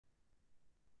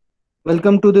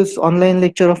Welcome to this online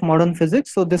lecture of modern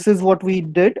physics. So this is what we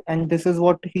did, and this is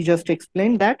what he just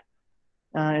explained, that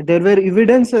there were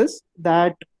evidences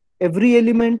that every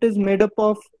element is made up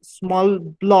of small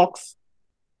blocks,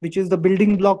 which is the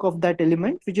building block of that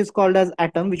element, which is called as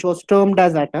atom, which was termed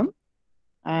as atom.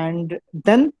 And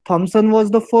then Thomson was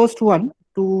the first one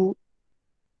to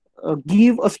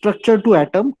give a structure to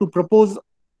atom, to propose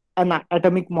an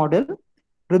atomic model.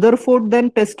 Rutherford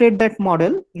then tested that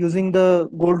model using the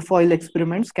gold foil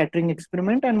experiment, scattering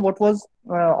experiment, and what was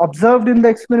observed in the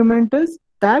experiment is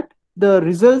that the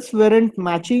results weren't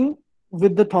matching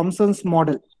with the Thomson's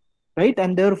model, right?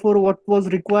 And therefore, what was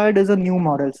required is a new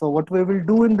model. So, what we will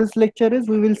do in this lecture is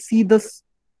we will see this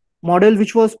model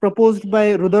which was proposed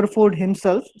by Rutherford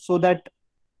himself, so that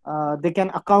they can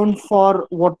account for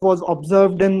what was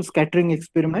observed in scattering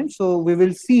experiment. So, we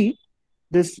will see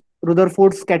this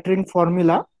Rutherford scattering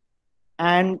formula,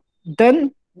 and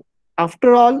then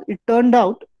after all it turned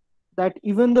out that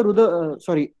even the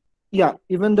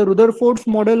even the Rutherford's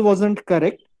model wasn't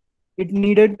correct. It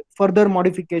needed further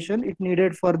modification, it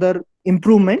needed further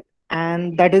improvement,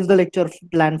 and that is the lecture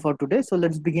plan for today. So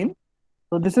let's begin.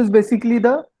 So this is basically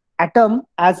the atom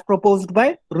as proposed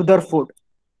by Rutherford.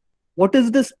 What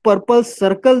is this purple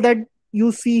circle that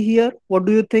you see here? What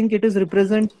do you think it is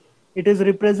represent? It is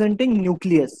representing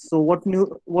nucleus. So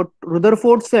what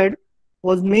Rutherford said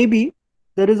was, maybe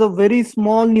there is a very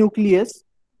small nucleus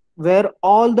where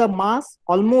all the mass,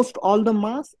 almost all the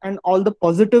mass and all the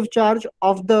positive charge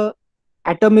of the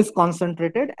atom is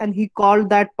concentrated, and he called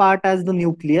that part as the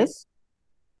nucleus.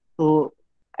 So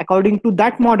according to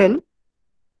that model,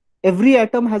 every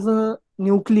atom has a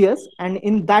nucleus, and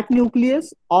in that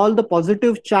nucleus all the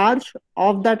positive charge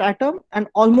of that atom and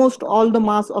almost all the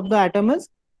mass of the atom is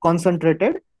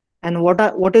concentrated. And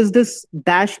what is this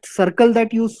dashed circle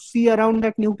that you see around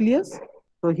that nucleus?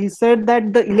 So he said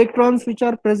that the electrons which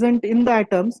are present in the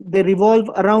atoms, they revolve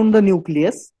around the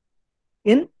nucleus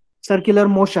in circular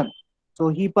motion. So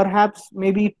he perhaps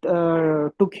maybe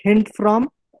took hint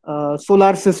from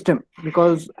solar system,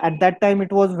 because at that time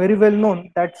it was very well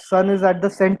known that sun is at the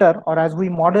center, or as we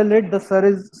model it, the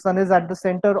sun is at the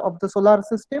center of the solar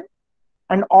system,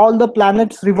 and all the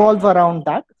planets revolve around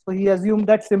that. So he assumed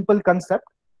that simple concept,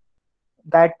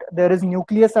 that there is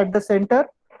nucleus at the center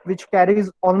which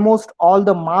carries almost all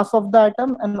the mass of the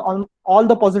atom and all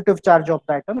the positive charge of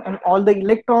the atom, and all the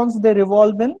electrons, they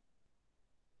revolve in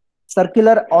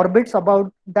circular orbits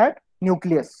about that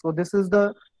nucleus. So this is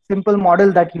the simple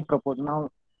model that he proposed. Now,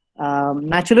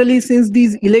 naturally, since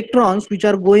these electrons which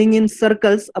are going in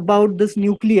circles about this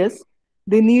nucleus,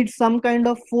 they need some kind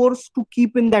of force to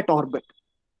keep in that orbit.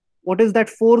 What is that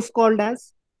force called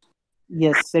as?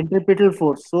 Yes, centripetal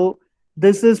force. So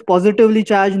this is positively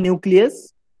charged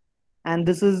nucleus, and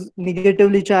this is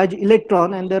negatively charged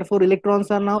electron, and therefore electrons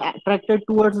are now attracted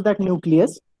towards that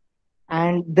nucleus,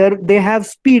 and they have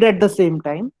speed at the same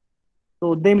time.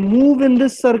 So they move in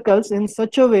these circles in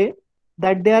such a way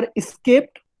that they are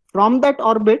escaped from that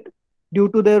orbit due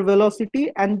to their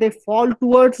velocity, and they fall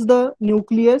towards the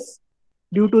nucleus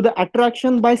due to the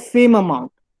attraction by same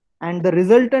amount. And the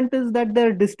resultant is that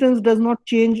their distance does not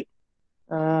change.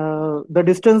 The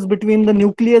distance between the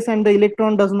nucleus and the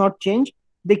electron does not change.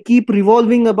 They keep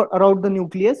revolving around the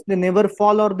nucleus. They never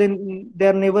fall, or they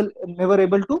are never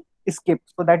able to escape.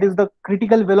 So that is the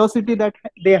critical velocity that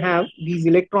these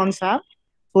electrons have,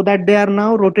 so that they are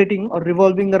now rotating or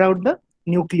revolving around the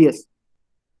nucleus.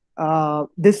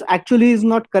 This actually is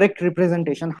not correct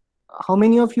representation. How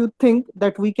many of you think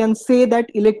that we can say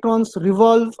that electrons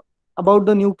revolve about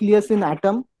the nucleus in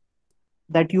atom?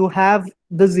 That you have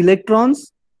these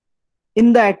electrons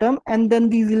in the atom, and then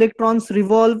these electrons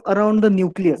revolve around the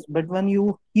nucleus. But when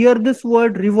you hear this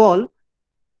word revolve,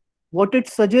 what it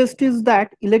suggests is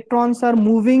that electrons are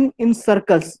moving in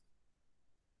circles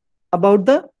about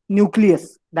the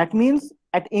nucleus. That means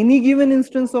at any given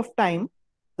instance of time,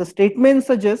 the statement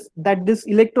suggests that this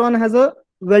electron has a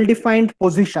well-defined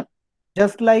position.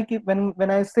 Just like when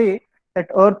I say that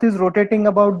Earth is rotating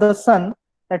about the sun,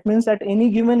 that means at any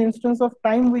given instance of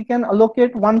time, we can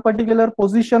allocate one particular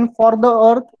position for the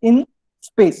Earth in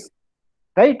space,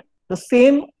 right? The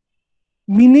same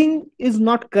meaning is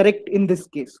not correct in this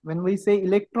case. When we say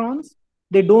electrons,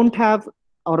 they don't have,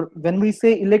 or when we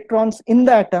say electrons in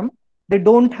the atom, they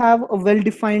don't have a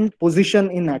well-defined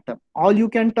position in atom. All you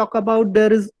can talk about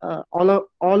there is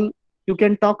all you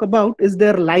can talk about is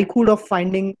their likelihood of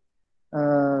finding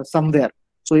somewhere.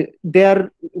 So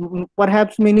there,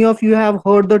 perhaps many of you have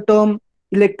heard the term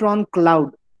electron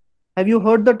cloud. Have you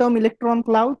heard the term electron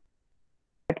cloud?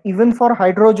 Even for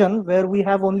hydrogen, where we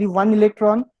have only one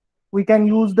electron, we can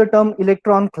use the term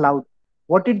electron cloud.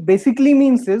 What it basically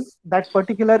means is that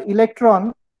particular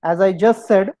electron, as I just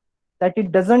said, that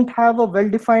it doesn't have a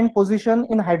well-defined position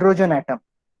in hydrogen atom.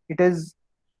 It is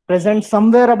present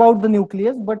somewhere about the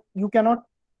nucleus, but you cannot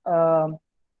uh,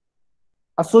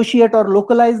 associate or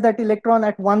localize that electron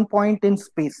at one point in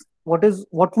space.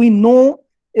 What we know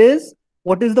is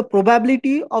what is the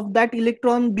probability of that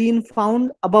electron being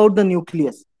found about the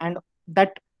nucleus, and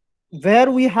that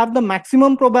where we have the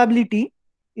maximum probability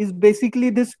is basically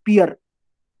this sphere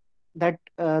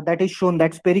that is shown,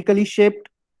 that spherically shaped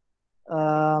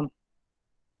uh,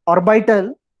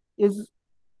 orbital is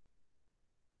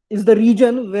the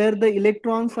region where the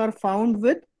electrons are found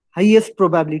with highest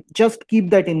probability. Just keep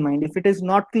that in mind. If it is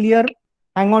not clear,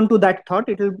 hang on to that thought.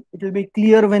 It will be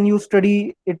clear when you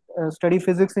study it, study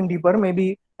physics in deeper.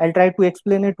 Maybe I'll try to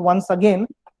explain it once again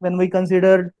when we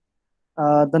consider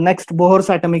the next Bohr's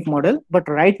atomic model. But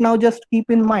right now, just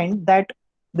keep in mind that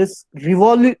this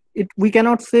we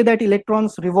cannot say that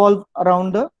electrons revolve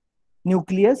around the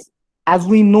nucleus as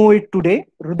we know it today.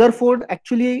 Rutherford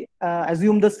actually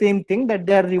assumed the same thing, that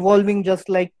they are revolving just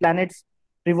like planets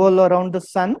revolve around the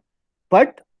sun.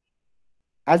 But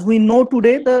as we know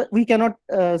today, we cannot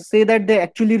say that they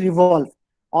actually revolve.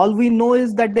 All we know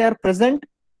is that they are present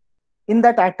in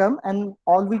that atom, and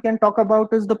all we can talk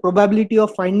about is the probability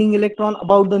of finding electron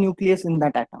about the nucleus in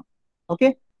that atom.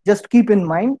 Okay, just keep in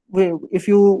mind. If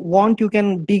you want, you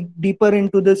can dig deeper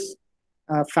into this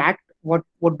fact. What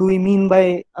do we mean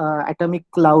by atomic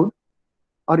cloud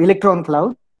or electron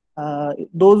cloud?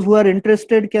 Those who are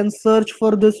interested can search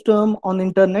for this term on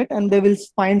internet, and they will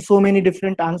find so many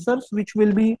different answers, which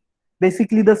will be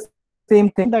basically the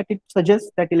same thing, that it suggests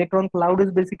that electron cloud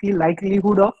is basically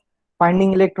likelihood of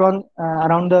finding electron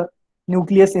around the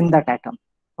nucleus in that atom.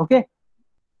 Okay,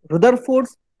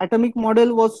 Rutherford's atomic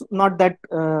model was not that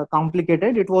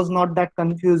complicated. It was not that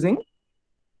confusing.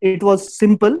 It was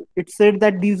simple. It said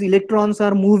that these electrons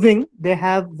are moving. They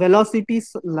have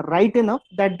velocities right enough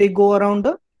that they go around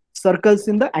the circles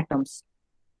in the atoms.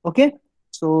 Okay,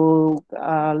 so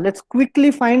let's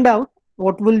quickly find out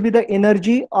what will be the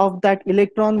energy of that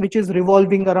electron which is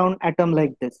revolving around atom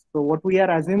like this. So what we are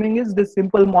assuming is this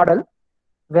simple model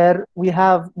where we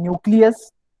have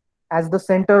nucleus as the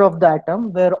center of the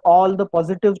atom, where all the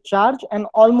positive charge and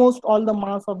almost all the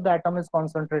mass of the atom is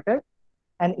concentrated,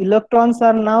 and electrons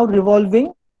are now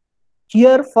revolving.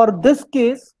 Here, for this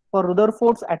case, for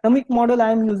Rutherford's atomic model,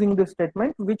 I am using this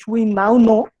statement, which we now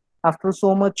know after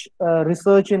so much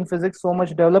research in physics, so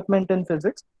much development in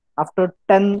physics, after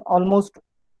 10, almost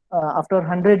after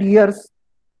 100 years,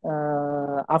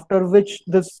 after which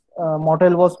this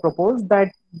model was proposed,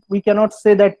 that we cannot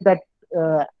say that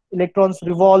electrons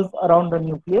revolve around the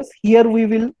nucleus. Here we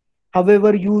will,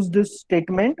 however, use this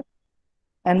statement,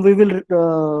 and we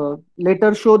will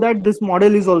later show that this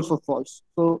model is also false.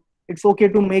 So it's okay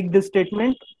to make this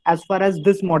statement as far as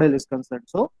this model is concerned.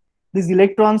 So these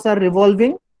electrons are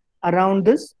revolving around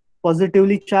this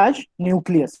positively charged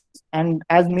nucleus, and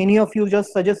as many of you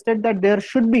just suggested, that there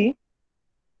should be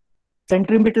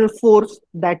centripetal force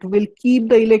that will keep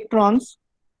the electrons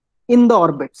in the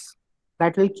orbits,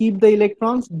 that will keep the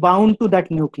electrons bound to that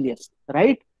nucleus,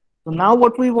 right? So now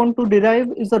what we want to derive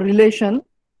is a relation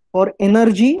for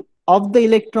energy of the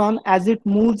electron as it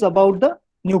moves about the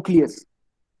nucleus.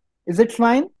 Is it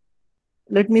fine?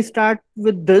 Let me start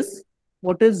with this.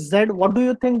 What is Z? What do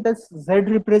you think does Z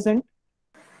represent?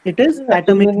 It is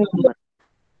atomic number.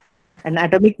 And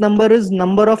atomic number is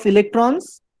number of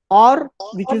electrons, or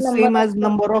which is same as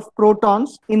number of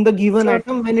protons in the given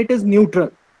atom when it is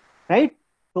neutral, right?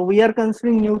 So we are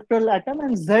considering neutral atom,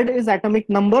 and Z is atomic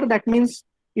number. That means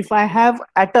if I have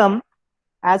atom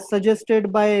as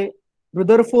suggested by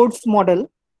Rutherford's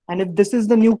model, and if this is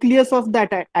the nucleus of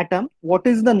that atom, what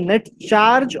is the net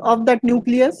charge of that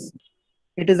nucleus?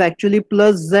 It is actually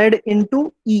plus Z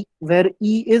into E, where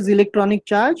E is electronic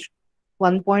charge,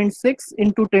 1.6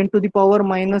 into 10 to the power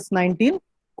minus 19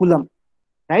 coulomb,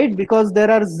 right? Because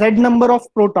there are Z number of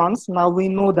protons, now we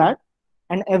know that,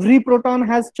 and every proton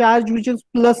has charge which is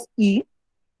plus E,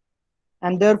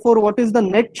 and therefore what is the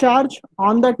net charge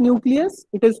on that nucleus?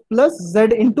 It is plus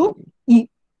Z into E.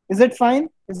 Is it fine?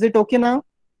 Is it okay now?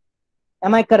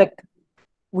 Am I correct?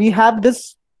 We have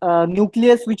this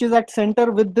nucleus which is at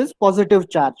center with this positive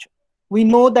charge. We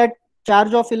know that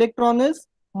charge of electron is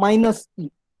minus E.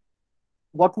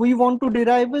 What we want to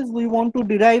derive is, we want to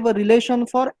derive a relation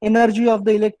for energy of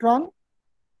the electron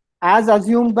as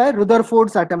assumed by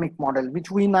Rutherford's atomic model, which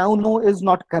we now know is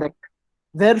not correct.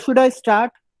 Where should I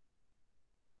start?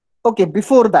 Okay,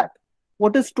 before that,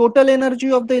 what is total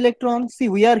energy of the electron? See,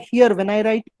 we are here. When I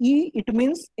write E, it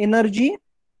means energy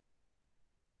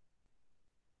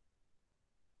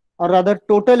or rather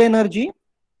total energy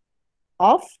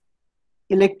of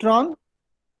electron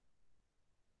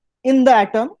in the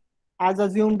atom as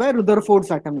assumed by Rutherford's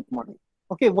atomic model.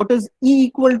 Okay, what is E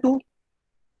equal to?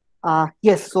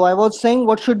 Yes, so I was saying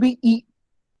what should be E?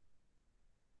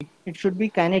 It should be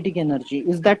kinetic energy.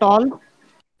 Is that all?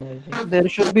 There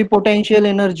should be potential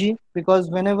energy,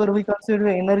 because whenever we consider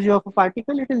the energy of a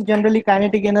particle, it is generally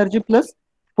kinetic energy plus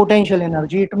potential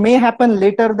energy. It may happen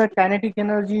later that kinetic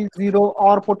energy is zero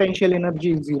or potential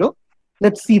energy is zero.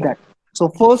 Let's see that. So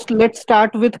first, let's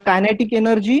start with kinetic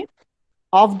energy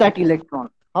of that electron.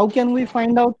 How can we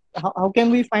find out? How can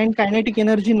we find kinetic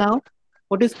energy now?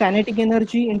 What is kinetic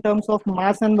energy in terms of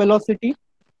mass and velocity?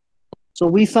 So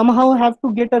we somehow have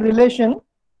to get a relation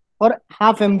for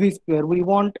half mv square. We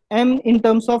want m in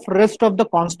terms of rest of the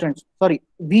constants. Sorry,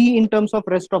 v in terms of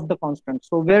rest of the constants.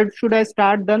 So where should I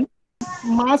start then?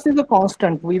 Mass is a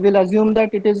constant. We will assume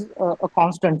that it is a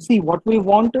constant. See, what we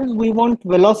want is we want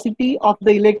velocity of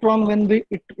the electron when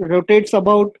it rotates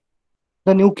about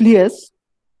the nucleus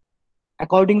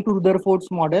according to Rutherford's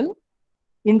model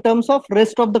in terms of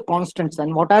rest of the constants.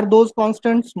 And what are those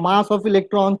constants? Mass of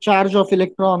electron, charge of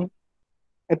electron,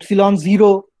 epsilon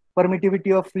zero,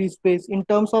 permittivity of free space. In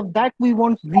terms of that, we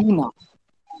want V now.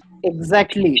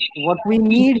 Exactly. What we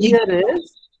need here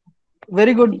is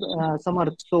very good,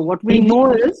 Samarth. So what we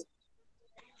know is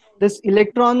this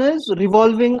electron is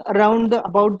revolving around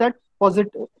about that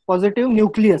positive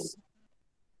nucleus.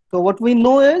 So what we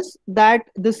know is that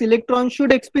this electron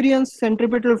should experience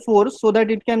centripetal force so that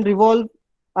it can revolve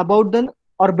about the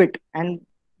orbit, and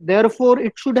therefore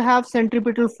it should have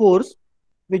centripetal force,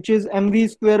 which is mv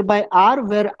square by r,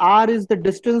 where r is the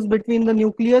distance between the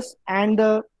nucleus and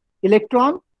the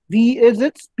electron, v is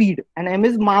its speed, and m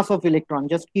is mass of electron.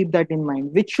 Just keep that in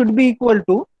mind, which should be equal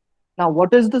to, now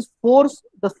what is this force?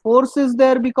 The force is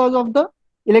there because of the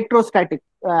electrostatic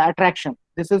attraction.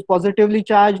 This is positively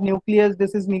charged nucleus,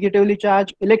 this is negatively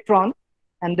charged electron,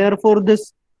 and therefore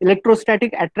this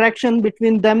electrostatic attraction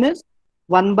between them is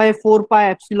 1 by 4 pi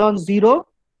epsilon 0,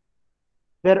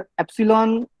 where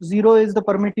epsilon 0 is the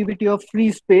permittivity of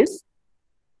free space,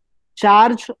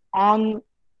 charge on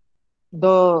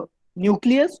the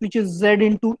nucleus, which is Z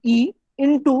into E,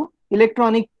 into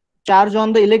electronic charge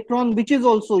on the electron, which is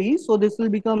also E. So this will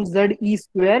become ZE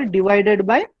square divided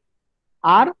by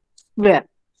R square.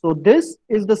 So this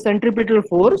is the centripetal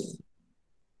force.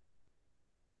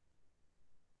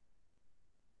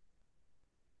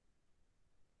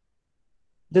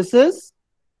 This is,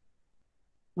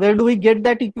 where do we get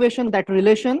that equation, that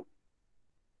relation?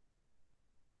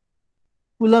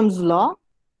 Coulomb's law.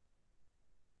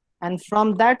 And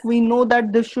from that, we know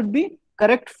that this should be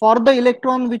correct for the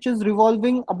electron which is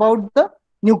revolving about the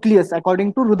nucleus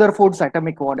according to Rutherford's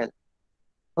atomic model.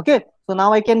 Okay, so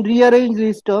now I can rearrange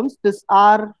these terms. This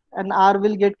R and R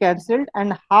will get cancelled,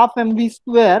 and half mv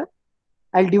square,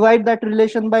 I'll divide that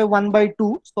relation by 1 by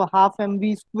 2. So half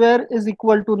mv square is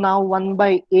equal to now 1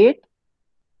 by 8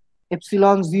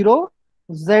 epsilon 0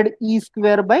 ZE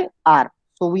square by R.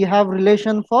 So we have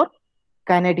relation for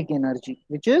kinetic energy,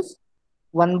 which is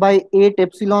 1 by 8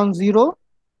 epsilon 0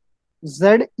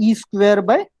 ZE square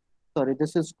by, sorry,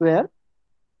 this is square,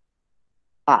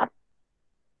 R.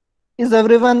 Is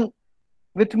everyone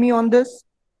with me on this?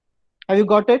 Have you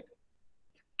got it?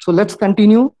 So let's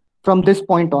continue from this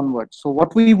point onwards. So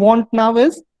what we want now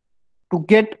is to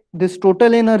get this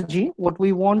total energy. What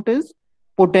we want is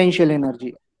potential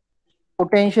energy.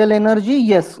 Potential energy,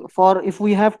 yes, for if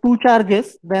we have two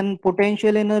charges, then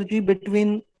potential energy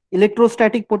between,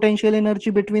 electrostatic potential energy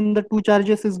between the two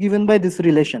charges is given by this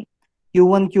relation,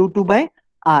 Q1 Q2 by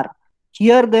R.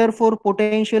 Here therefore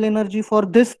potential energy for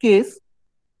this case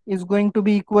is going to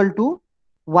be equal to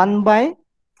 1 by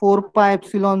 4 pi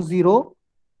epsilon 0.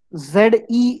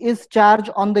 ZE is charge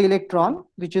on the electron,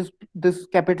 which is this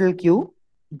capital Q.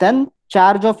 Then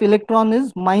charge of electron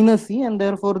is minus E, and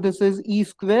therefore this is E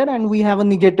square, and we have a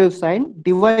negative sign,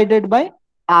 divided by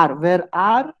R, where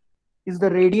R is the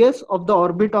radius of the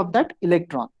orbit of that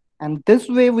electron. And this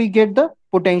way we get the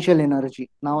potential energy.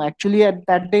 Now actually at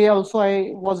that day also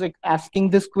I was asking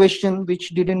this question,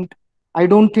 which I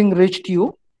don't think reached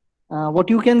you. What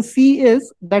you can see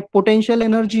is that potential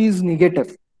energy is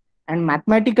negative, and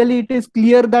mathematically it is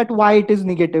clear that why it is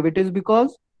negative. It is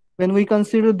because when we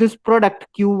consider this product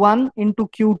Q1 into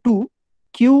Q2,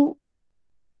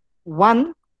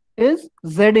 Q1 is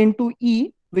Z into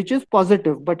E, which is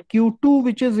positive, but Q2,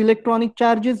 which is electronic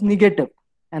charge, is negative,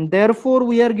 and therefore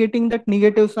we are getting that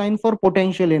negative sign for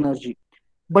potential energy.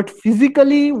 But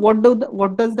physically, what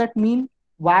does that mean?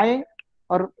 Why,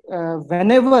 or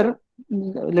whenever,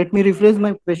 let me rephrase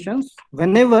my questions.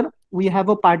 Whenever we have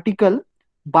a particle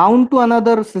bound to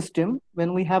another system,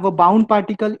 when we have a bound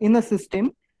particle in a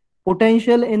system,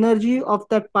 potential energy of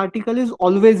that particle is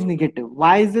always negative.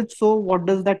 Why is it so? What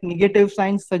does that negative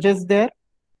sign suggest there?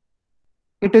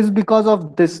 It is because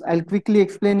of this. I'll quickly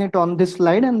explain it on this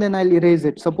slide and then I'll erase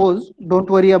it. Suppose, don't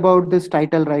worry about this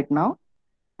title right now.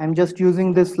 I'm just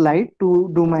using this slide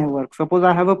to do my work. Suppose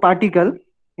I have a particle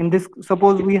in this,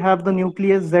 suppose we have the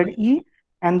nucleus Ze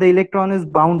and the electron is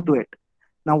bound to it.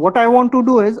 Now what I want to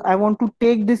do is I want to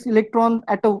take this electron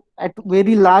at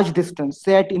very large distance,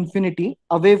 say at infinity,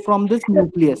 away from this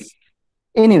nucleus.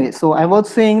 Anyway, so I was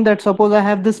saying that suppose I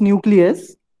have this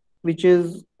nucleus, which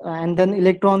is, and then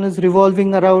electron is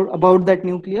revolving around about that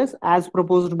nucleus as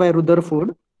proposed by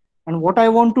Rutherford. And what I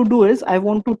want to do is I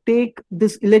want to take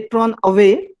this electron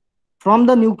away from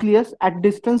the nucleus at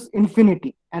distance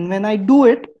infinity. And when I do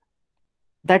it,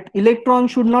 that electron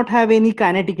should not have any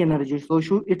kinetic energy. So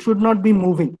it should not be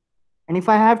moving. And if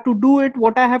I have to do it,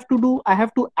 what I have to do, I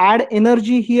have to add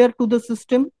energy here to the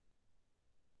system.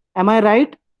 Am I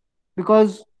right?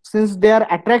 Because since they are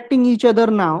attracting each other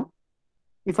now,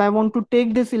 if I want to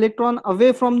take this electron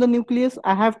away from the nucleus,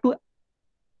 I have to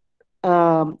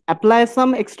apply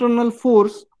some external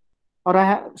force,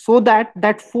 or so that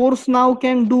that force now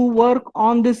can do work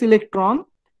on this electron,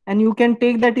 and you can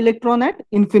take that electron at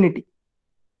infinity.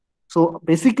 So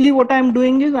basically what I'm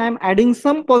doing is I'm adding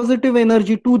some positive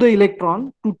energy to the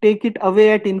electron to take it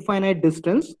away at infinite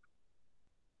distance.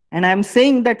 And I'm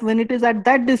saying that when it is at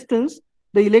that distance,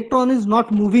 the electron is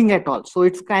not moving at all. So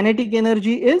its kinetic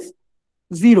energy is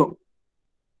zero.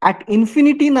 At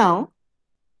infinity now,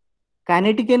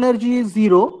 kinetic energy is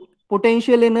zero,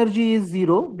 potential energy is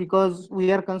zero, because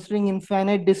we are considering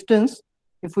infinite distance.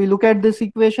 If we look at this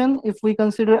equation, if we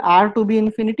consider R to be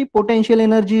infinity, potential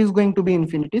energy is going to be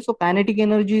infinity. So kinetic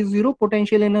energy is zero,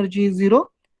 potential energy is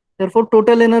zero. Therefore,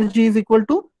 total energy is equal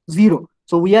to zero.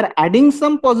 So we are adding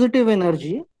some positive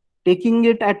energy, taking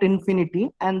it at infinity,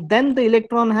 and then the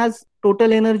electron has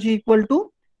total energy equal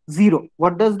to zero.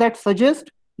 What does that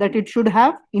suggest? That it should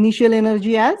have initial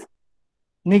energy as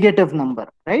negative number,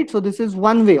 right? So this is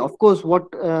one way. Of course,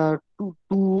 what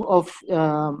two of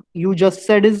you just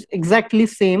said is exactly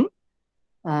same,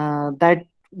 that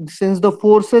since the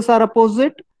forces are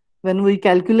opposite, when we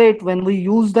calculate, when we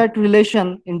use that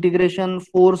relation, integration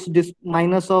force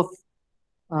minus of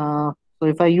so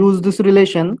if I use this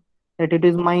relation, that it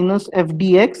is minus f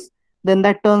dx, then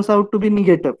that turns out to be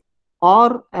negative.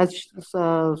 Or as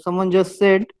someone just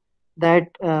said, that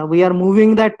we are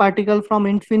moving that particle from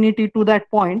infinity to that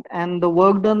point, and the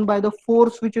work done by the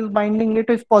force which is binding it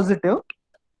is positive,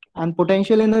 and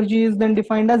potential energy is then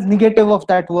defined as negative of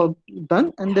that work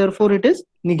done, and therefore it is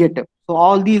negative. So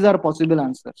all these are possible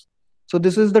answers. So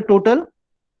this is the total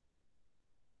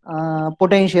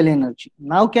potential energy.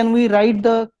 Now can we write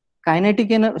the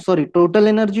total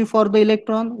energy for the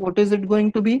electron? What is it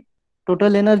going to be?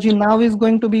 Total energy now is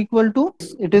going to be equal to,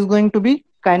 it is going to be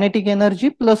kinetic energy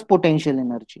plus potential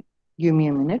energy. Give me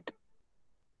a minute.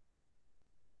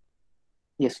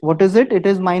 Yes, what is it? It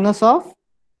is minus of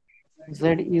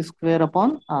Z square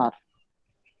upon R.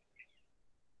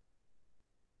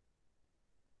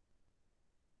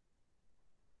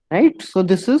 Right? So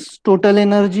this is total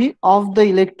energy of the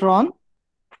electron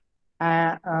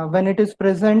when it is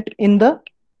present in the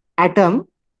atom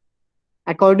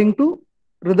according to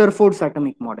Rutherford's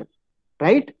atomic model,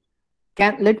 right?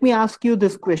 Let me ask you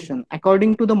this question.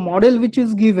 According to the model which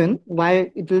is given,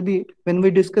 why it will be, when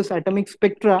we discuss atomic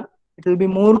spectra, it will be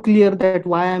more clear that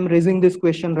why I'm raising this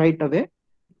question right away.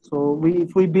 So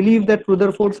if we believe that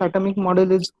Rutherford's atomic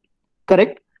model is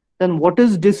correct, then what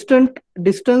is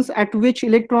distance at which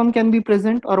electron can be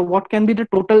present, or what can be the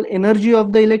total energy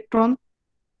of the electron?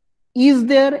 Is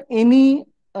there any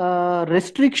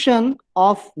restriction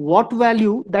of what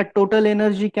value that total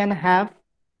energy can have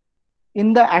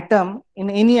in the atom, in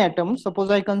any atom? Suppose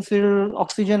I consider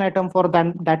oxygen atom for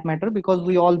that matter, because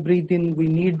we all breathe in, we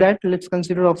need that. Let's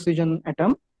consider oxygen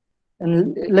atom.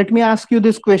 And let me ask you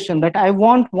this question, that I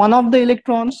want one of the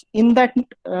electrons in that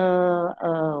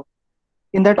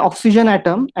oxygen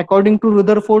atom according to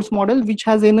Rutherford's model, which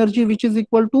has energy which is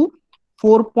equal to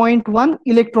 4.1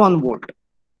 electron volt.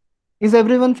 Is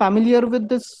everyone familiar with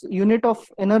this unit of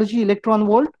energy, electron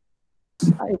volt?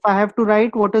 If I have to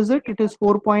write, what is it? It is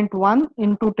 4.1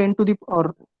 into 10 to the,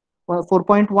 or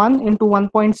 4.1 into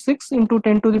 1.6 into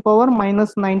 10 to the power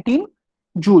minus 19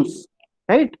 joules,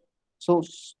 right? So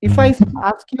if I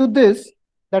ask you this,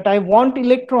 that I want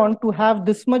electron to have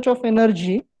this much of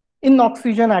energy in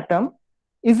oxygen atom,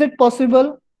 is it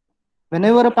possible?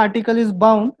 Whenever a particle is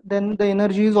bound, then the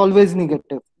energy is always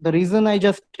negative. The reason I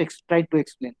just tried to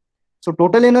explain. So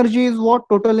total energy is what?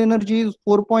 Total energy is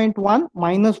 4.1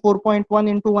 minus 4.1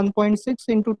 into 1.6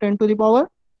 into 10 to the power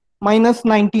minus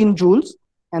 19 joules.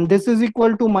 And this is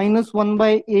equal to minus 1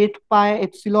 by 8 pi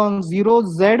epsilon 0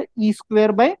 z e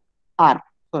square by r.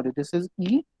 Sorry, this is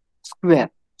e square.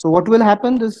 So what will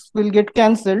happen? This will get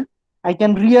cancelled. I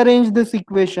can rearrange this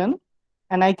equation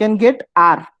and I can get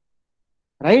r,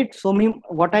 right? So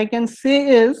what I can say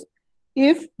is,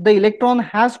 if the electron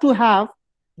has to have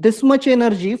this much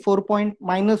energy, 4 point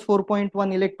minus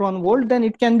 4.1 electron volt, then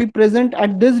it can be present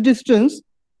at this distance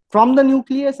from the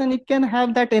nucleus and it can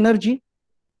have that energy.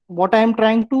 What I am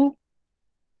trying to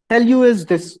tell you is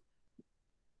this: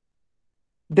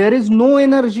 there is no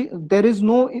energy, there is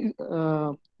no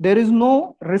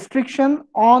restriction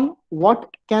on what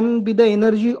can be the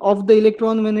energy of the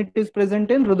electron when it is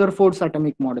present in Rutherford's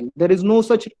atomic model. There is no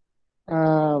such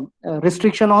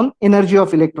restriction on energy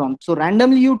of electron. So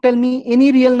randomly you tell me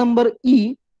any real number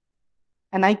E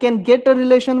and I can get a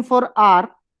relation for R,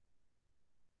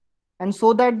 and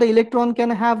so that the electron can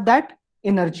have that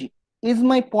energy. Is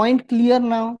my point clear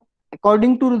now?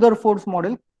 According to Rutherford's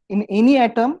model, in any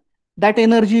atom, that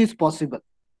energy is possible.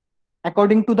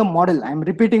 According to the model, I am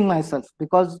repeating myself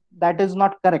because that is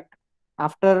not correct.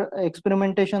 After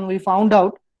experimentation, we found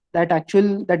out that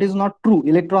actually that is not true.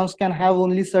 Electrons can have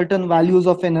only certain values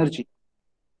of energy.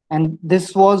 And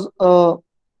this was a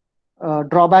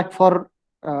drawback for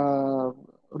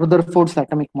Rutherford's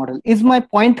atomic model. Is my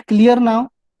point clear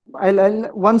now? I'll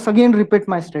once again repeat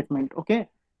my statement. Okay,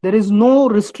 there is no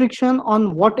restriction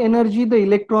on what energy the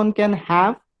electron can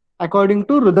have according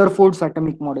to Rutherford's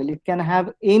atomic model. It can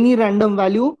have any random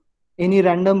value, any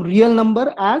random real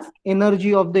number as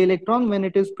energy of the electron when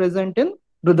it is present in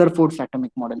Rutherford's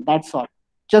atomic model. That's all.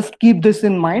 Just keep this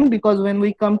in mind, because when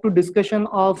we come to discussion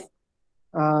of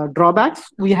drawbacks,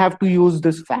 we have to use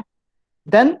this fact.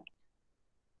 Then,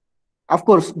 of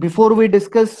course, before we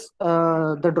discuss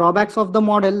the drawbacks of the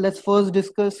model, let's first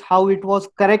discuss how it was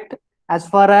correct as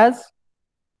far as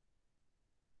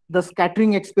the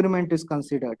scattering experiment is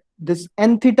considered. This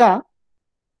n theta,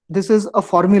 this is a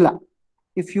formula.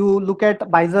 If you look at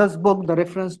Beiser's book, the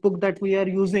reference book that we are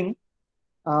using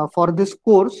for this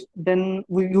course, then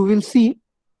you will see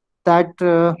that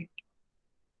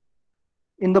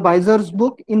in the Beiser's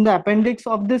book, in the appendix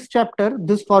of this chapter,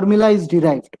 this formula is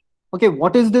derived. Okay,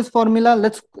 what is this formula?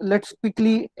 Let's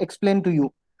quickly explain to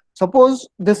you. Suppose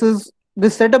this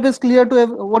setup is clear to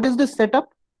what is this setup?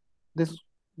 This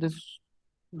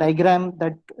diagram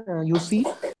that you see.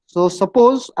 So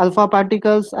suppose alpha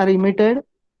particles are emitted,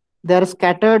 they are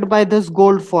scattered by this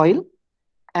gold foil,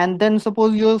 and then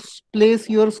suppose you place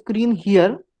your screen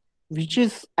here, which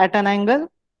is at an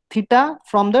angle theta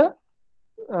from the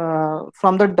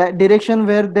direction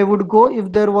where they would go if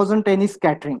there wasn't any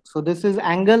scattering. So this is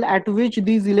angle at which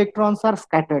these electrons are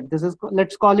scattered. This is,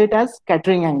 let's call it as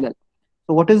scattering angle.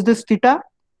 So what is this theta?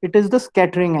 It is the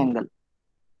scattering angle.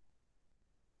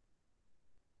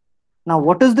 Now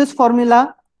what is this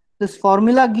formula? This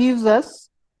formula gives us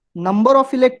number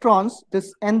of electrons.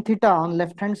 This n theta on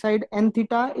left hand side, n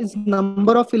theta is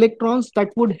number of electrons that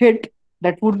would hit,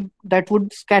 that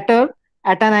would scatter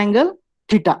at an angle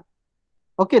theta.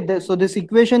 Okay, so this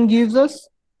equation gives us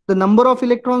the number of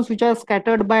electrons which are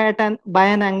scattered by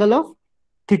an angle of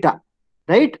theta,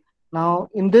 right? Now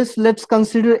in this, let's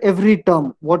consider every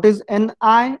term. What is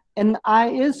Ni?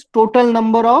 Ni is total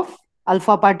number of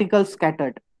alpha particles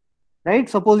scattered, right?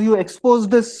 Suppose you expose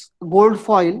this gold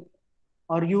foil,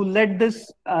 or you let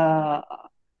this alpha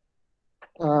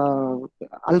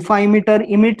emitter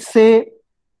emit, say,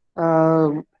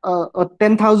 a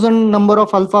 10,000 number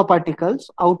of alpha particles.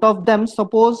 Out of them,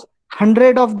 suppose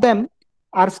 100 of them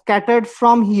are scattered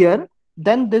from here,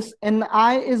 then this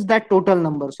Ni is that total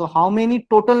number. So how many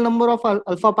total number of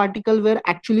alpha particles were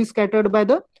actually scattered by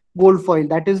the gold foil?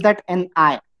 That is that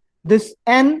Ni. This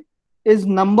N is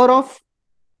number of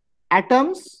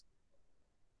atoms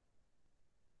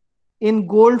in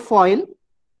gold foil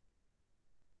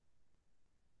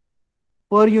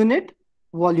per unit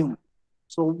volume.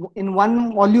 So in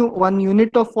one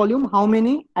unit of volume, how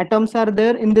many atoms are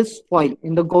there in this foil,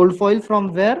 in the gold foil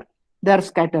from where they are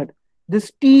scattered?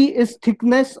 This T is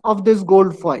thickness of this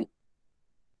gold foil.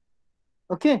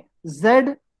 Okay,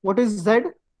 Z, what is Z?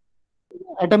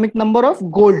 Atomic number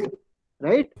of gold,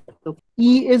 right? So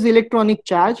E is electronic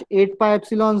charge, 8 pi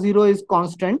epsilon 0 is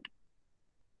constant.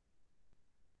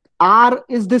 R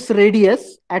is this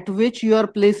radius at which you are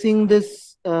placing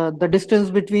this, the distance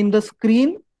between the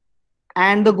screen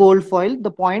and the gold foil,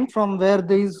 the point from where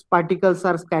these particles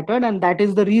are scattered, and that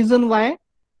is the reason why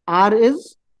R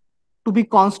is to be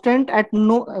constant at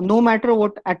no matter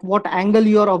what angle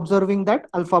you are observing that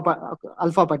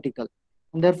alpha particle,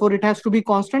 and therefore it has to be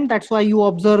constant. That's why you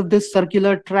observe this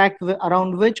circular track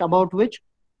around which about which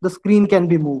the screen can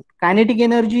be moved. Kinetic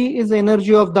energy is the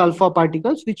energy of the alpha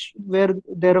particles, which where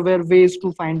there were ways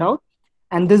to find out,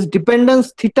 and this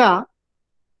dependence theta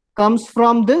comes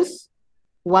from this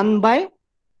 1 by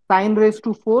sine raised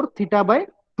to 4 theta by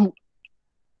 2.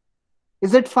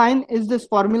 Is it fine? Is this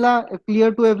formula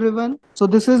clear to everyone? So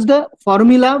this is the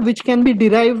formula which can be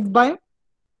derived by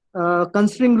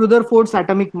considering Rutherford's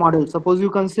atomic model. Suppose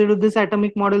you consider this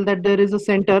atomic model that there is a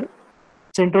central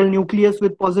nucleus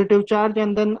with positive charge,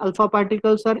 and then alpha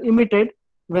particles are emitted.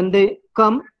 When they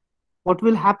come, what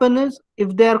will happen is,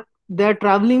 if they are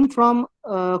traveling from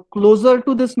closer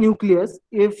to this nucleus,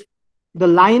 if the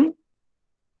line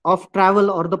of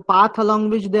travel or the path along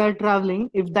which they are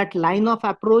traveling, if that line of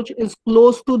approach is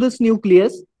close to this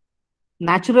nucleus,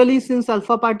 naturally, since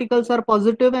alpha particles are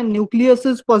positive and nucleus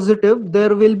is positive,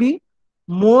 there will be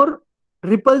more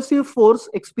repulsive force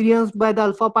experienced by the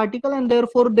alpha particle, and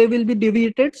therefore they will be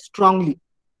deviated strongly.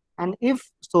 And if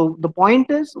so, the point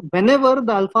is, whenever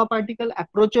the alpha particle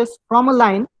approaches from a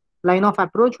line of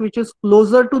approach which is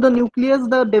closer to the nucleus,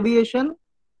 the deviation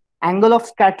angle of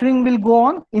scattering will go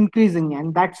on increasing,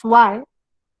 and that's why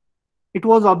it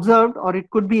was observed, or it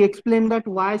could be explained, that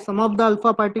why some of the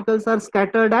alpha particles are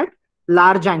scattered at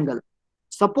large angle.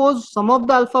 Suppose some of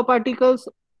the alpha particles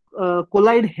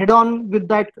collide head on with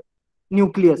that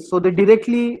nucleus, so they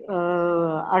directly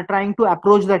are trying to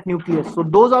approach that nucleus. So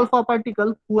those alpha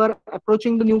particles who are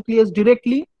approaching the nucleus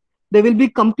directly, they will be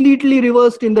completely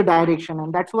reversed in the direction,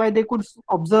 and that's why they could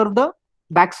observe the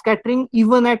backscattering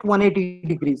even at 180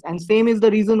 degrees. And same is the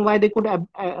reason why they could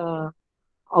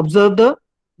observe the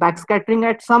backscattering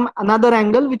at some another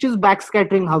angle which is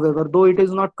backscattering. However, though it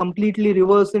is not completely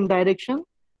reverse in direction,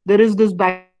 there is this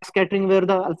backscattering where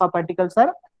the alpha particles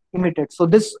are emitted. So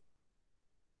this,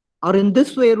 or in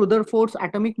this way, Rutherford's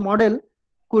atomic model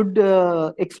could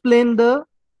explain the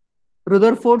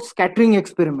Rutherford scattering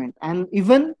experiment. And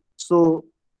even so,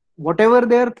 whatever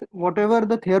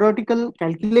the theoretical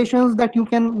calculations that you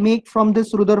can make from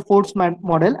this Rutherford's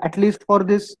model, at least for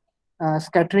this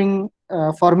scattering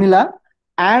formula,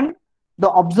 and the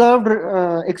observed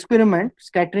experiment,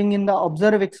 scattering in the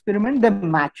observed experiment, they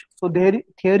match. So their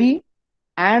theory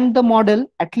and the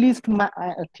model, at least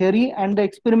theory and the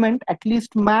experiment at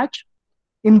least match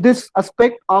in this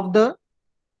aspect of the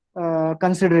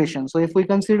consideration. So if we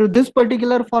consider this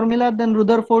particular formula, then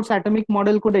Rutherford's atomic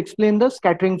model could explain the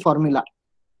scattering formula.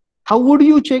 How would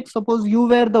you check? Suppose you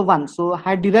were the one. So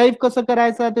हा derive कसं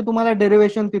करायचं ते तुम्हाला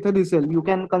derivation तिथे दिसेल. You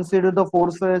can consider the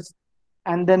forces,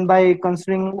 and then by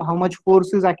considering how much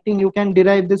force is acting, you can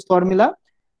derive this formula,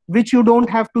 which you don't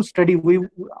have to study.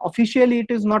 Officially it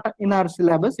is not in our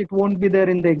syllabus, it won't be there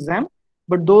in the exam,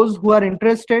 but those who are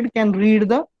interested can read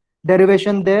the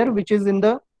derivation there, which is in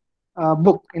the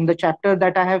book. In the chapter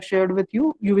that I have shared with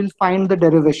you, you will find the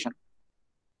derivation.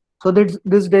 So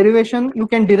this derivation, you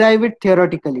can derive it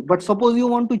theoretically. But suppose you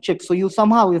want to check, so you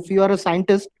somehow, if you are a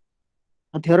scientist,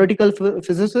 a theoretical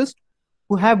physicist,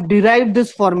 who have derived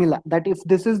this formula, that if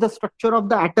this is the structure of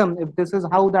the atom, if this is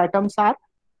how the atoms are,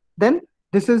 then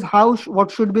this is how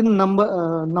what should be the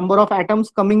number of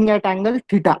atoms coming at angle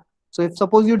theta. So if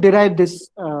suppose you derive this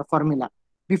formula,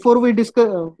 before we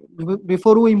discuss,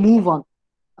 before we move on,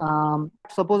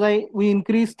 suppose we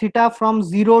increase theta from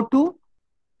 0 to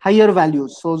higher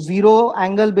values. So 0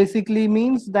 angle basically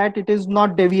means that it is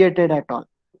not deviated at all.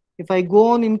 If I go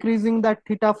on increasing that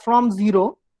theta from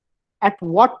 0, at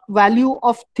what value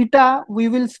of theta we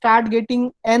will start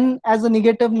getting n as a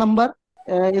negative number?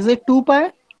 Is it 2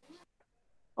 pi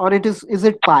or is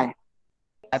it pi?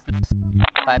 It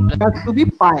has to be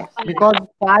pi, because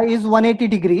pi is 180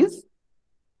 degrees.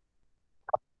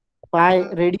 Pi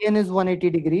radian is 180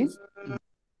 degrees.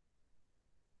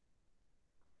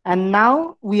 And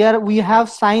now we have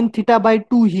sine theta by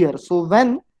 2 here. So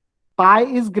when pi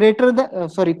is greater than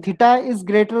theta is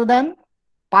greater than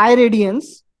pi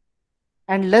radians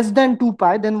and less than 2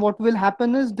 pi, then what will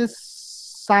happen is this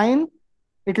sine,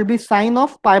 it will be sine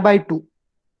of pi by 2.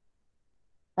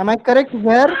 Am I correct?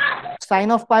 Where sine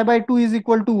of pi by 2 is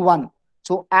equal to 1.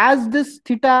 So as this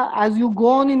theta, as you go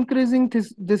on increasing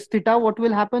this theta, what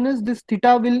will happen is this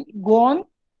theta will go on.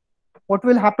 What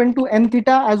will happen to n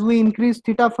theta as we increase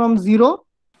theta from 0?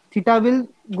 Theta will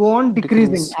go on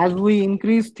decreasing. As we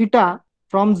increase theta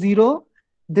from 0,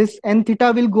 this n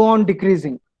theta will go on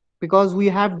decreasing, because we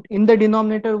have in the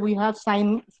denominator we have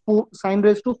sine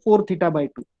raised to 4 theta by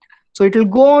 2. So it will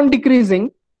go on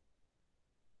decreasing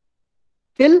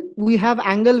till we have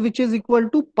angle which is equal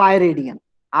to pi radian.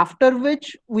 after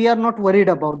which we are not worried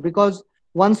about, because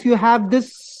once you have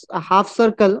this half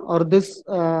circle or this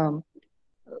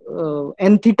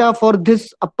n theta for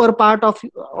this upper part of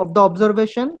the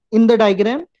observation in the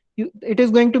diagram, it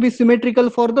is going to be symmetrical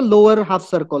for the lower half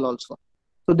circle also.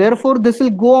 So therefore this will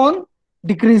go on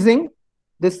decreasing.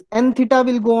 This n theta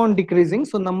will go on decreasing.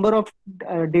 So number of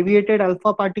deviated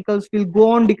alpha particles will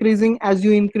go on decreasing as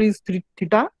you increase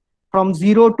theta from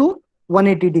 0 to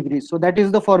 180 degrees. So that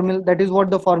is the formula. That is what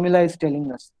the formula is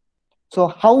telling us. So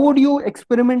how would you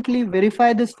experimentally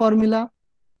verify this formula?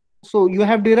 So you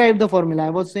have derived the formula. I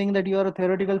was saying that you are a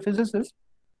theoretical physicist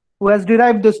who has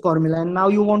derived this formula, and now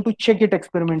you want to check it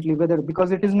experimentally whether,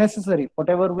 because it is necessary,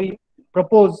 whatever we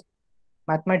propose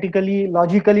mathematically,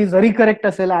 logically zari correct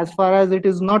असेल, as far as it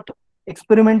is not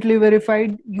experimentally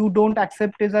verified, you don't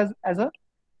accept it as a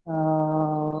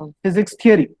physics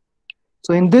theory.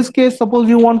 So in this case, suppose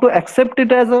you want to accept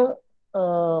it as a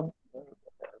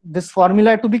this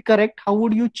formula to be correct, how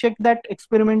would you check that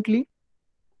experimentally?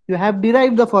 You have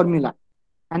derived the formula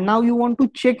and now you want to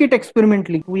check it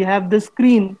experimentally. We have the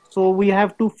screen, so we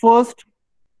have to first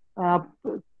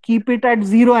keep it at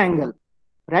 0 angle,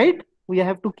 right? We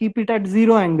have to keep it at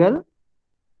 0 angle,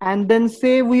 and then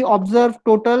say we observe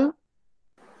total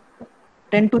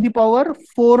 10 to the power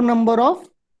 4 number of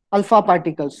alpha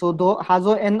particles. So ha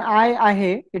jo ni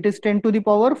आहे, it is 10 to the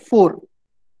power 4.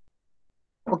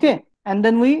 Okay, and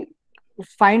then we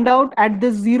find out at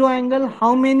this 0 angle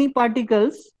how many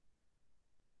particles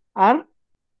are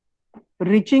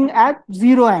reaching at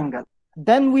 0 angle.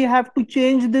 Then we have to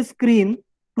change the screen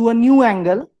to a new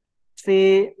angle,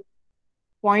 say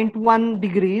 0.1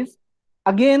 degrees.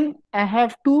 Again, I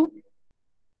have to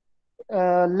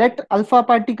let alpha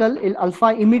particle, alpha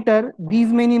emitter,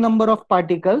 these many number of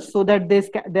particles, so that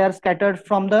they are scattered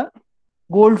from the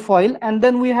gold foil, and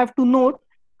then we have to note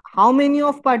how many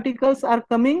of particles are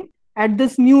coming at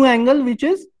this new angle, which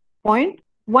is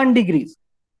 0.1 degrees,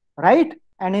 right?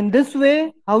 And in this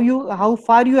way, how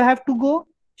far you have to go,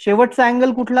 शेवटचा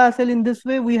angle कुठला असेल, in this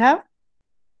way we have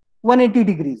 180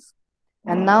 degrees.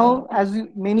 And now, as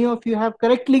many of you have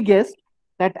correctly guessed,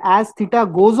 that as theta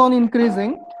goes on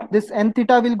increasing, this n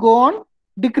theta will go on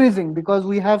decreasing, because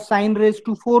we have sine raised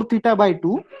to 4 theta by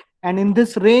 2, and in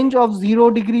this range of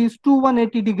 0 degrees to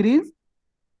 180 degrees,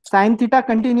 sine theta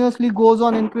continuously goes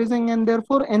on increasing, and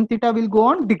therefore n theta will go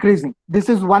on decreasing. This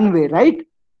is one way, right?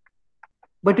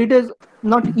 But it is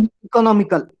not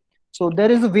economical. So there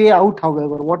is a way out.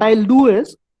 However, what I'll do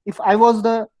is, if I was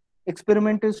the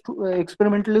experimentalist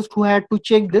who had to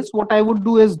check this, what I would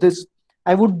do is this: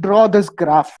 I would draw this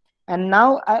graph. And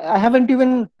now I haven't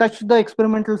even touched the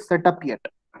experimental setup yet.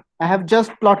 I have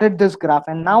just plotted this graph.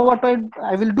 And now what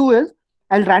I will do is,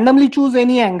 I'll randomly choose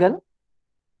any angle,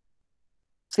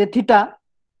 say theta,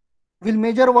 will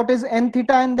measure what is n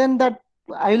theta, and then that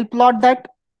I will plot that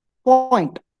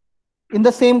point in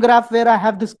the same graph where I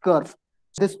have this curve.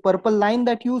 This purple line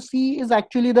that you see is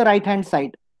actually the right hand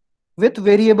side with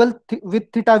variable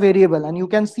with theta variable, and you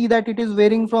can see that it is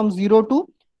varying from 0 to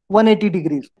 180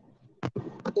 degrees.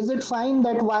 Is it fine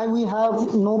that why we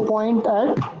have no point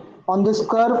on this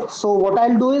curve? So what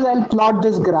I'll do is, I'll plot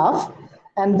this graph,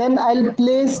 and then I'll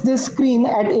place this screen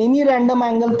at any random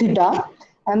angle theta,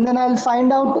 and then I'll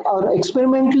find out or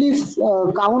experimentally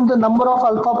count the number of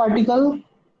alpha particle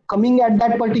coming at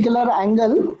that particular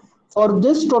angle for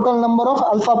this total number of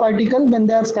alpha particle when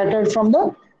they are scattered from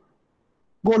the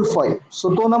gold foil.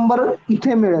 So to number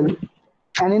इथे मिळेल.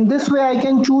 And in this way I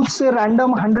can choose, say,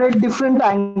 random 100 different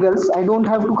angles. I don't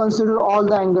have to consider all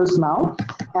the angles now.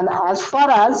 And as far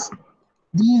as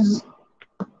these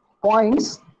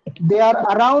points, they are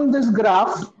around this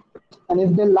graph, and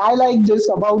if they lie like this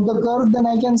about the curve, then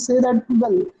I can say that,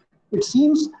 well, it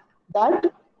seems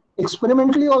that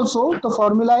experimentally also the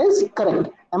formula is correct.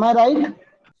 Am I right?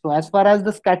 So as far as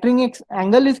the scattering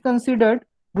angle is considered,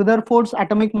 Rutherford's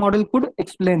atomic model could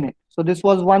explain it. So this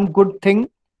was one good thing.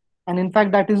 And in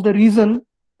fact, that is the reason,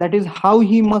 that is how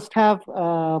he must have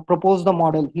proposed the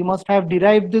model. He must have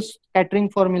derived this scattering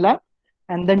formula.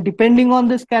 And then depending on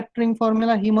this scattering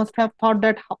formula, he must have thought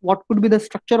that what could be the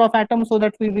structure of atoms so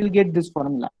that we will get this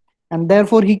formula. And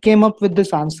therefore, he came up with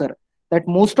this answer that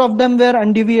most of them were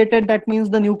undeviated. That means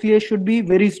the nucleus should be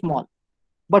very small.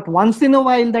 But once in a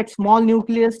while, that small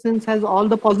nucleus, since has all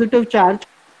the positive charge,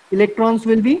 electrons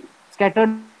will be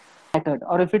scattered.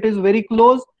 Or if it is very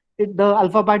close, the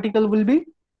alpha particle will be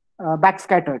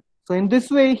backscattered. So in this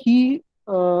way, he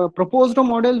proposed a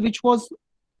model which was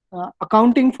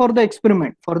accounting for the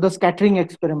experiment, for the scattering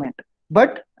experiment.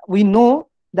 But we know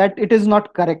that it is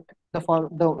not correct. The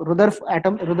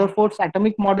Rutherford's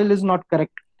atomic model is not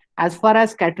correct. As far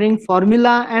as scattering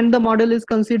formula and the model is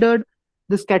considered,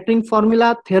 the scattering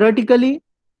formula theoretically,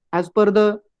 as per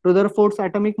the Rutherford's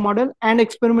atomic model, and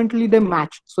experimentally they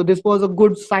matched. So this was a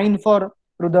good sign for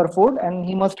Rutherford, and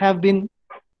he must have been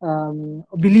a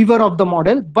believer of the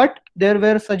model. But there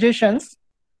were suggestions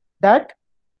that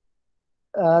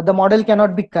the model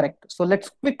cannot be correct. So let's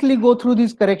quickly go through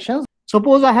these corrections.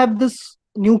 Suppose I have this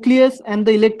nucleus and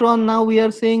the electron now we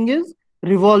are saying is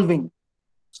revolving.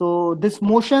 So this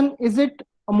motion, is it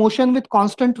a motion with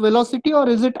constant velocity or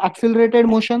is it accelerated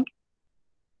motion?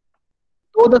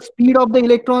 So the speed of the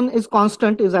electron is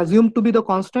constant, is assumed to be the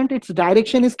constant, its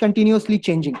direction is continuously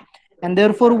changing. And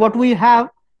therefore what we have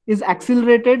is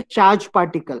accelerated charge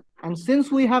particle. And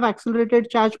since we have accelerated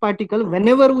charge particle,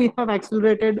 whenever we have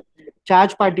accelerated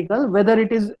charge particle, whether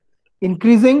it is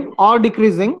increasing or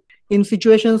decreasing, in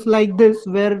situations like this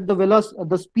where the velocity,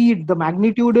 the speed, the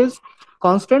magnitude is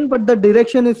constant, but the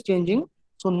direction is changing.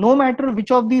 So no matter which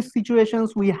of these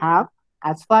situations we have,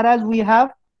 as far as we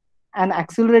have an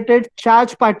accelerated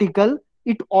charge particle,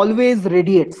 it always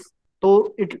radiates.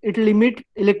 So it will emit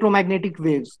electromagnetic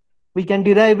waves. We can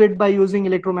derive it by using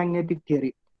electromagnetic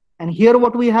theory. And here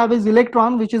what we have is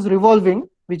electron, which is revolving,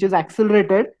 which is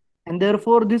accelerated, and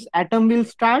therefore this atom will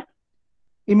start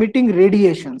emitting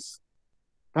radiations,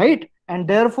 right? And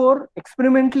therefore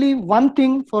experimentally, one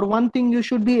thing you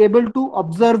should be able to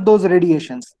observe those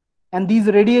radiations, and these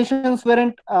radiations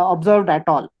weren't observed at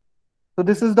all. So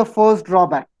this is the first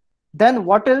drawback. Then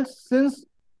what else? Since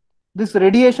these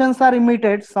radiations are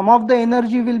emitted, some of the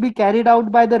energy will be carried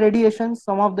out by the radiations,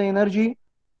 some of the energy,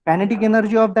 kinetic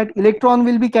energy of that electron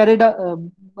will be carried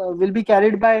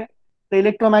by the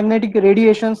electromagnetic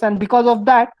radiations, and because of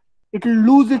that it will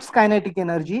lose its kinetic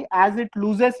energy. As it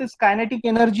loses its kinetic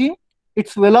energy,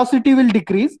 its velocity will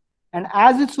decrease, and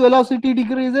as its velocity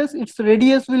decreases, its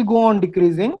radius will go on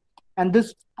decreasing, and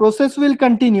this process will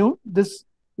continue. This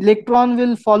electron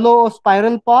will follow a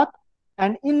spiral path,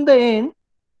 and in the end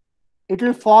it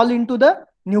will fall into the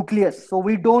nucleus. So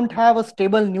we don't have a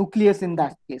stable nucleus in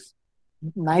that case.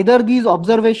 Neither these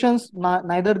observations,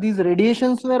 neither these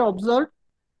radiations were observed,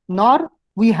 nor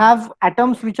we have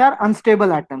atoms which are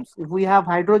unstable atoms. If we have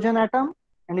hydrogen atom,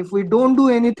 and if we don't do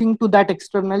anything to that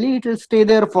externally, it will stay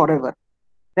there forever,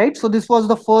 right? So this was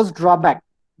the first drawback.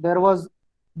 There was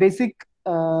basic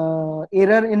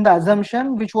error in the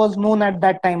assumption, which was known at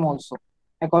that time also.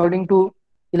 According to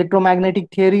electromagnetic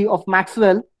theory of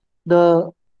Maxwell, the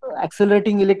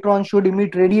accelerating electron should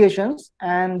emit radiations,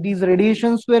 and these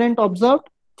radiations weren't observed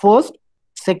first.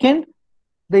 Second,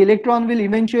 the electron will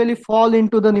eventually fall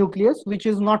into the nucleus, which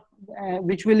is not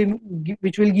which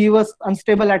will give us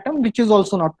unstable atom, which is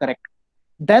also not correct.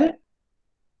 Then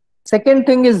second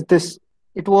thing is this: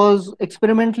 it was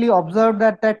experimentally observed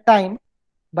at that time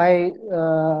by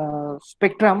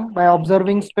spectrum, by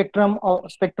observing spectra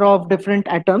of different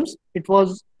atoms. It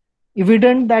was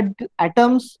evident that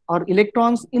atoms or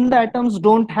electrons in the atoms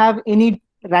don't have any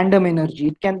random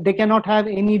energy. They cannot have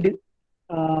any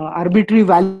arbitrary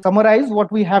value. Summarize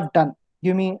what we have done.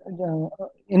 Give me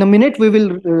in a minute we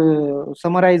will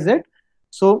summarize it.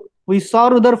 So we saw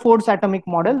Rutherford's atomic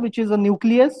model, which is a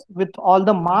nucleus with all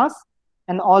the mass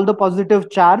and all the positive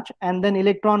charge, and then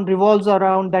electron revolves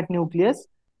around that nucleus.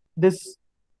 This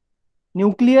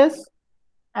nucleus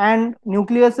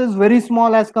is very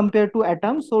small as compared to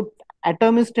atom. So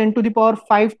atom is 10 to the power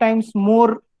 5 times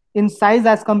more in size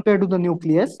as compared to the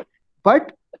nucleus.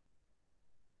 But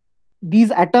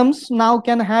these atoms now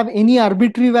can have any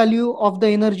arbitrary value of the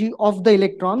energy of the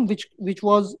electron, which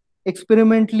was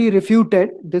experimentally refuted.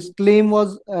 This claim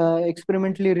was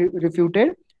experimentally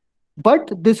refuted. But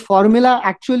this formula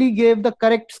actually gave the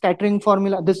correct scattering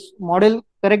formula. This model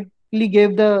correctly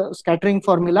gave the scattering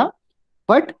formula.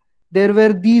 But there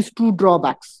were these two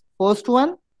drawbacks. First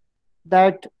one,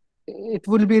 that it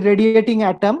will be radiating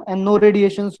atom and no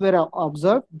radiations were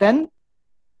observed. Then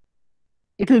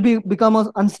it will become an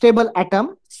unstable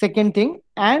atom, second thing.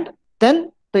 And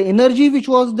then the energy which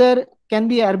was there can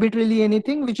be arbitrarily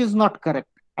anything, which is not correct.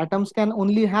 Atoms can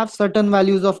only have certain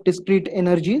values of discrete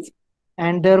energies,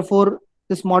 and therefore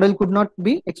this model could not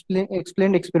be explained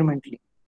experimentally.